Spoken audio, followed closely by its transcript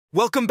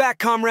Welcome back,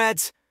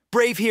 comrades!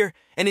 Brave here,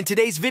 and in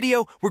today's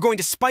video, we're going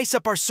to spice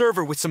up our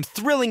server with some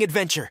thrilling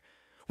adventure.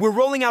 We're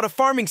rolling out a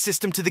farming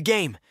system to the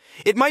game.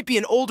 It might be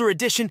an older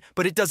edition,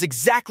 but it does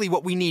exactly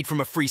what we need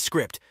from a free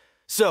script.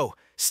 So,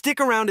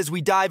 stick around as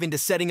we dive into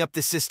setting up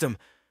this system,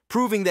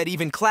 proving that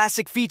even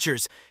classic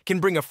features can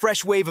bring a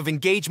fresh wave of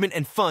engagement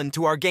and fun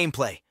to our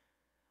gameplay.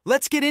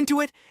 Let's get into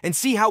it and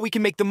see how we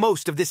can make the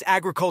most of this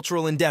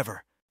agricultural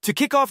endeavor. To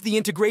kick off the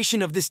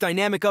integration of this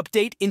dynamic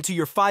update into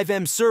your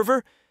Fivem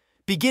server,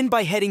 begin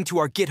by heading to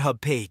our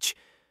GitHub page.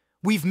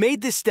 We've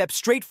made this step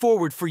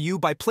straightforward for you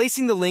by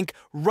placing the link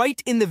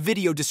right in the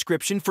video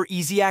description for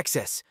easy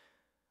access.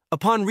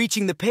 Upon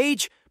reaching the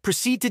page,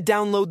 proceed to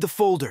download the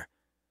folder.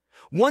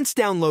 Once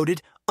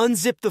downloaded,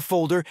 unzip the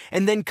folder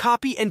and then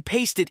copy and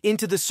paste it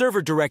into the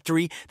server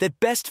directory that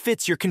best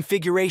fits your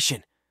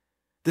configuration.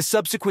 The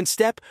subsequent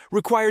step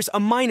requires a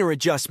minor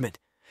adjustment.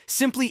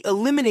 Simply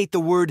eliminate the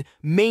word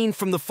main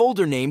from the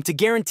folder name to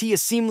guarantee a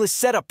seamless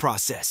setup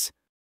process.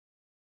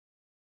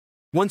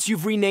 Once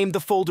you've renamed the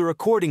folder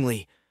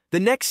accordingly, the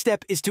next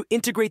step is to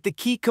integrate the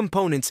key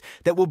components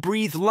that will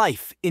breathe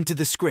life into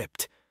the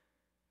script.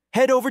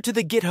 Head over to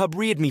the GitHub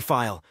README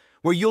file,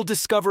 where you'll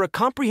discover a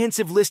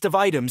comprehensive list of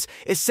items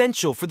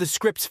essential for the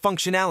script's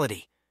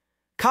functionality.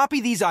 Copy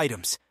these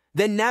items,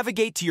 then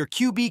navigate to your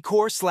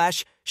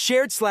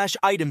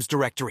Qbcore/shared/items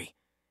directory.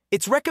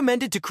 It's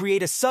recommended to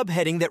create a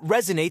subheading that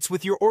resonates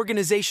with your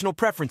organizational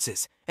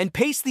preferences and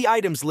paste the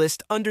items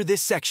list under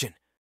this section.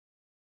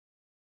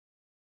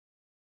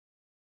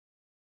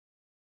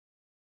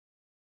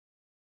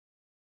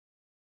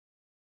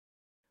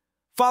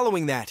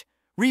 Following that,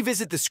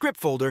 revisit the script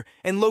folder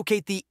and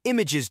locate the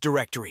Images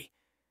directory.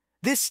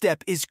 This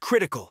step is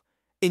critical.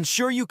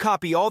 Ensure you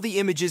copy all the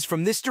images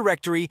from this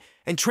directory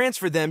and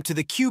transfer them to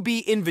the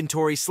QB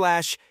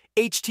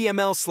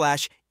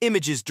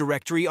inventory/HTML/images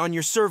directory on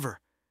your server.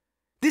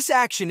 This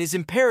action is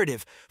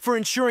imperative for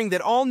ensuring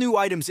that all new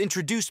items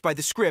introduced by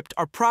the script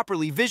are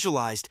properly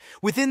visualized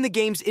within the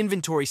game's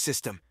inventory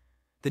system.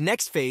 The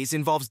next phase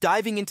involves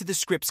diving into the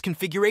script's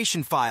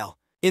configuration file.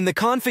 In the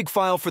config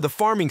file for the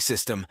farming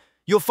system,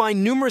 you'll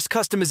find numerous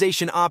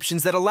customization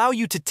options that allow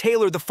you to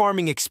tailor the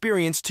farming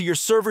experience to your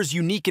server's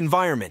unique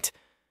environment.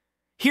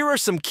 Here are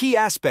some key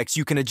aspects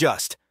you can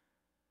adjust.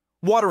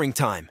 Watering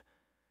time.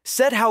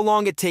 Set how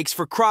long it takes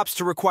for crops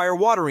to require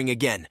watering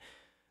again.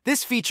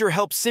 This feature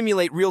helps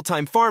simulate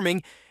real-time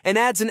farming and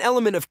adds an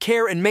element of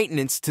care and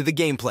maintenance to the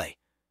gameplay.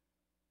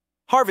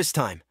 Harvest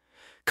time.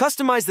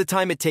 Customize the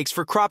time it takes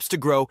for crops to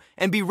grow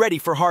and be ready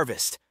for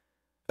harvest.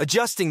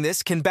 Adjusting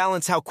this can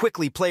balance how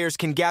quickly players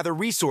can gather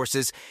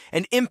resources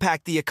and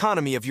impact the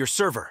economy of your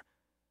server.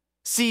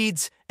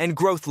 Seeds and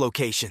growth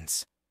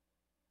locations.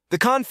 The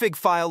config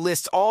file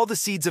lists all the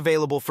seeds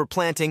available for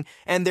planting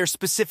and their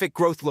specific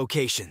growth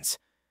locations.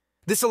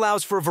 This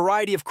allows for a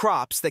variety of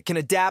crops that can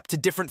adapt to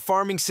different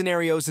farming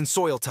scenarios and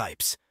soil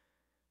types.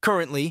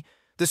 Currently,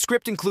 the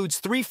script includes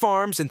 3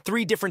 farms and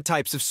 3 different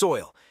types of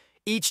soil,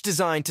 each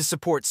designed to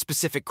support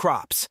specific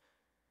crops.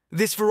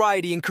 This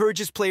variety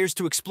encourages players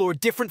to explore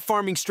different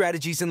farming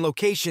strategies and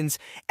locations,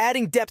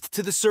 adding depth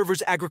to the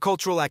server's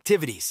agricultural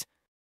activities.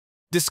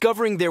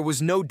 Discovering there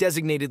was no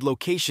designated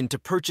location to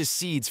purchase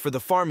seeds for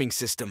the farming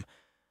system,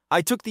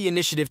 I took the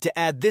initiative to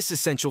add this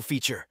essential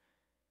feature.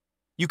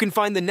 You can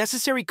find the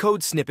necessary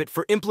code snippet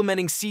for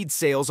implementing seed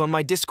sales on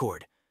my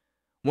Discord.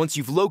 Once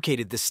you've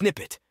located the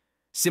snippet,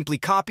 simply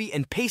copy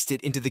and paste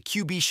it into the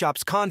QB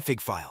Shop's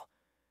config file.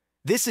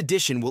 This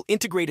addition will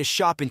integrate a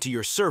shop into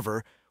your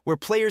server where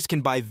players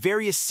can buy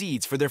various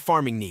seeds for their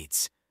farming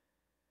needs.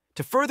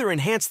 To further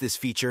enhance this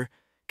feature,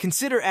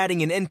 consider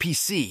adding an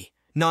NPC,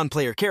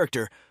 non-player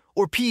character,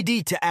 or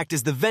PD to act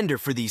as the vendor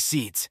for these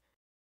seeds.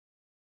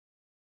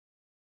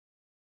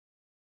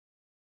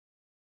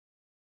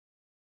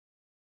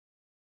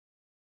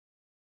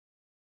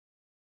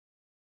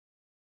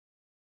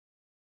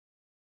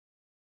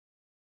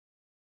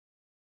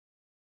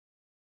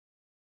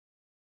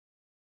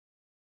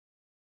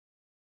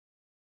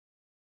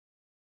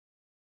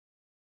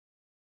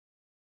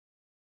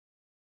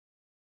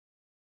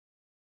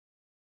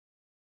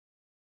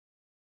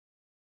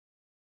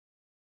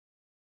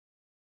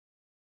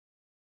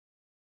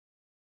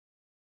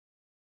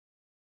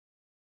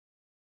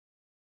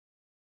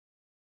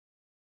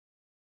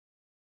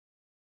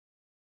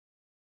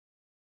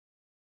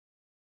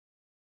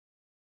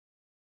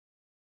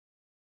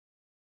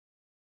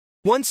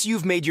 Once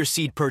you've made your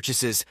seed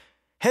purchases,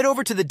 head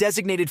over to the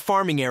designated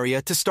farming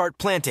area to start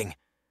planting.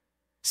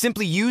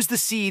 Simply use the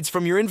seeds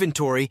from your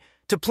inventory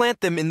to plant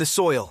them in the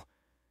soil.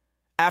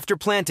 After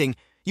planting,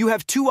 you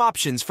have 2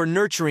 options for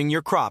nurturing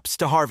your crops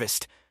to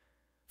harvest.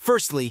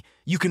 Firstly,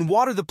 you can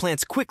water the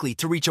plants quickly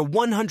to reach a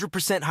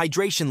 100%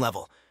 hydration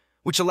level,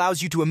 which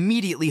allows you to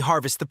immediately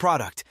harvest the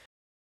product.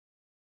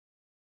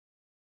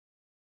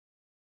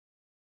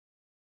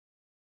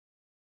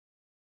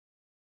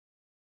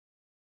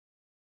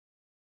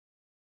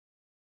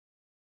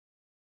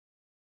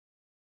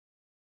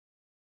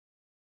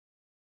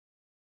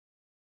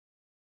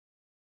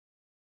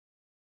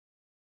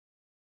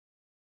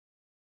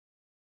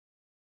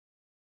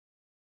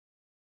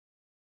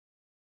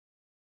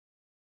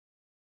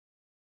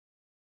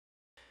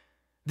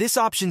 This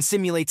option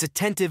simulates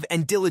attentive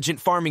and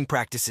diligent farming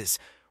practices,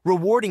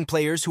 rewarding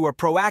players who are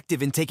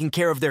proactive in taking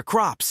care of their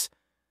crops.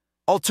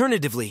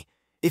 Alternatively,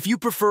 if you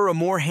prefer a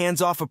more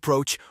hands-off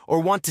approach or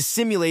want to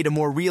simulate a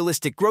more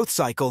realistic growth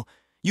cycle,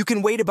 you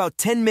can wait about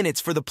 10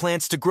 minutes for the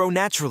plants to grow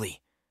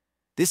naturally.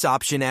 This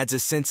option adds a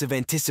sense of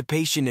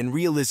anticipation and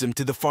realism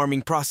to the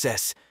farming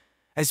process,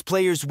 as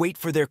players wait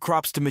for their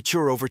crops to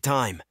mature over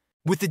time.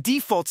 With the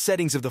default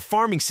settings of the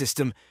farming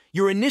system,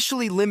 you're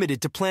initially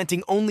limited to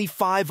planting only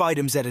 5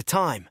 items at a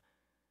time.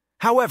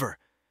 However,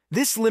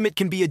 this limit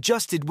can be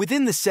adjusted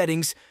within the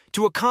settings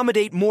to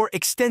accommodate more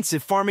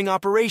extensive farming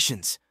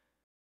operations.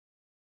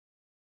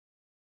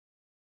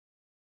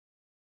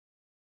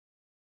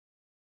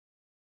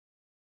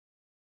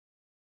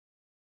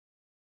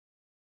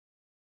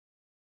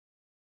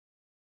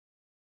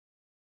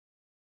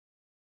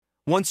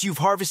 Once you've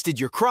harvested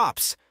your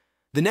crops,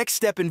 the next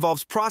step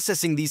involves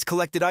processing these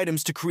collected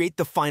items to create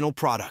the final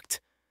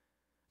product.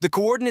 The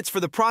coordinates for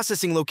the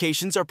processing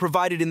locations are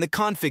provided in the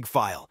config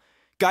file,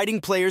 guiding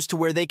players to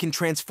where they can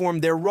transform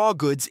their raw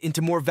goods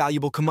into more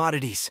valuable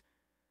commodities.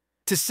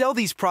 To sell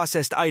these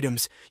processed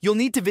items, you'll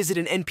need to visit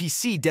an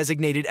NPC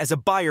designated as a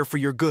buyer for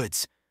your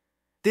goods.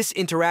 This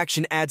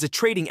interaction adds a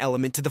trading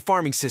element to the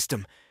farming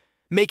system,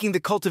 making the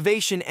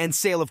cultivation and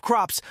sale of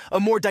crops a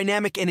more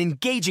dynamic and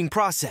engaging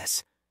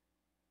process.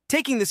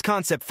 Taking this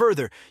concept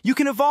further, you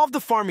can evolve the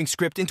farming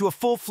script into a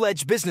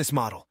full-fledged business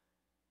model.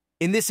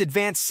 In this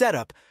advanced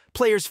setup,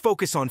 players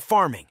focus on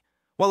farming,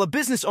 while a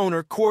business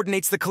owner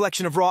coordinates the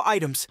collection of raw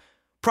items,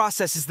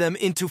 processes them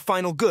into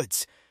final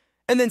goods,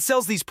 and then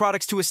sells these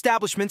products to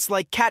establishments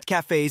like cat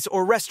cafes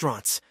or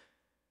restaurants.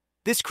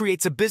 This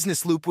creates a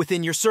business loop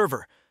within your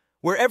server,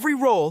 where every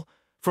role,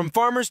 from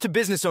farmers to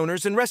business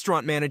owners and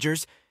restaurant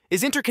managers,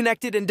 is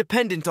interconnected and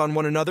dependent on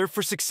one another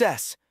for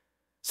success.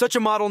 Such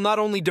a model not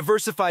only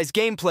diversifies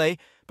gameplay,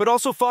 but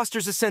also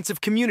fosters a sense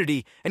of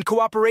community and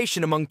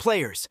cooperation among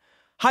players,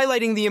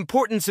 highlighting the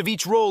importance of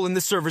each role in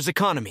the server's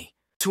economy.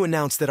 To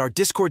announce that our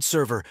Discord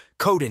server,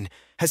 Coden,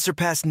 has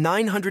surpassed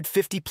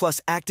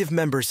 950+ active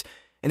members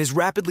and is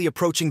rapidly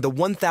approaching the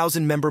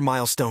 1,000-member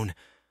milestone.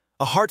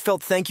 A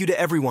heartfelt thank you to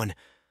everyone.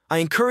 I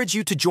encourage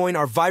you to join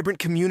our vibrant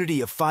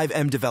community of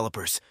Fivem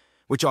developers,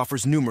 which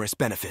offers numerous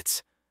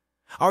benefits.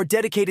 Our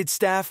dedicated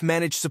staff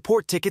manage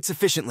support tickets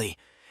efficiently,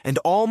 and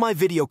all my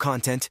video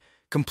content,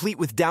 complete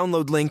with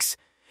download links,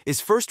 is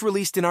first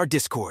released in our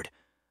Discord,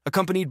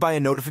 accompanied by a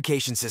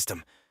notification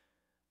system.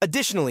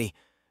 Additionally,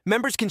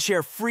 members can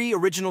share free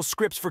original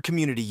scripts for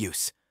community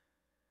use.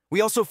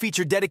 We also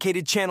feature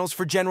dedicated channels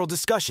for general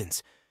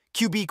discussions,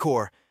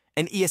 Qbcore,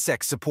 and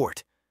ESX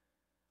support.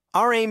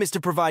 Our aim is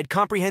to provide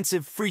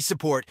comprehensive, free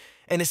support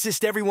and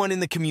assist everyone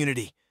in the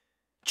community.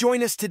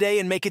 Join us today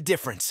and make a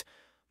difference.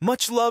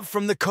 Much love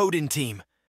from the Coden team.